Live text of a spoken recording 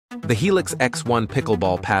The Helix X-1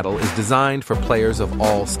 pickleball paddle is designed for players of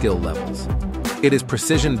all skill levels. It is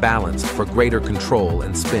precision balanced for greater control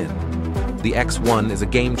and spin. The X1 is a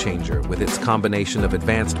game changer with its combination of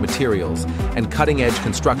advanced materials and cutting-edge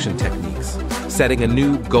construction techniques, setting a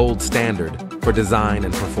new gold standard for design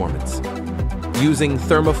and performance. Using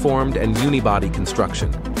thermoformed and unibody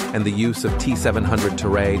construction and the use of T700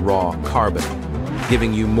 Terray raw carbon,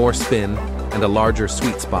 giving you more spin and a larger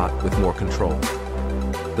sweet spot with more control.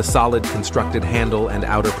 The solid constructed handle and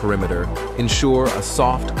outer perimeter ensure a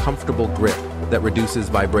soft, comfortable grip that reduces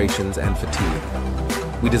vibrations and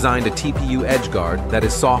fatigue. We designed a TPU edge guard that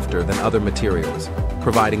is softer than other materials,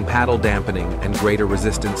 providing paddle dampening and greater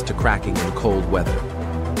resistance to cracking in cold weather.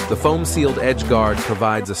 The foam-sealed edge guard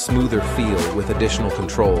provides a smoother feel with additional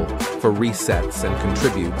control for resets and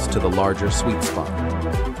contributes to the larger sweet spot.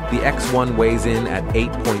 The X1 weighs in at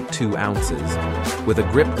 8.2 ounces, with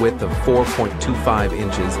a grip width of 4.25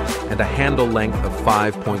 inches and a handle length of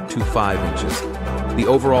 5.25 inches. The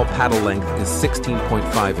overall paddle length is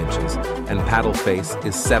 16.5 inches, and paddle face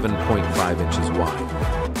is 7.5 inches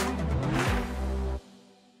wide.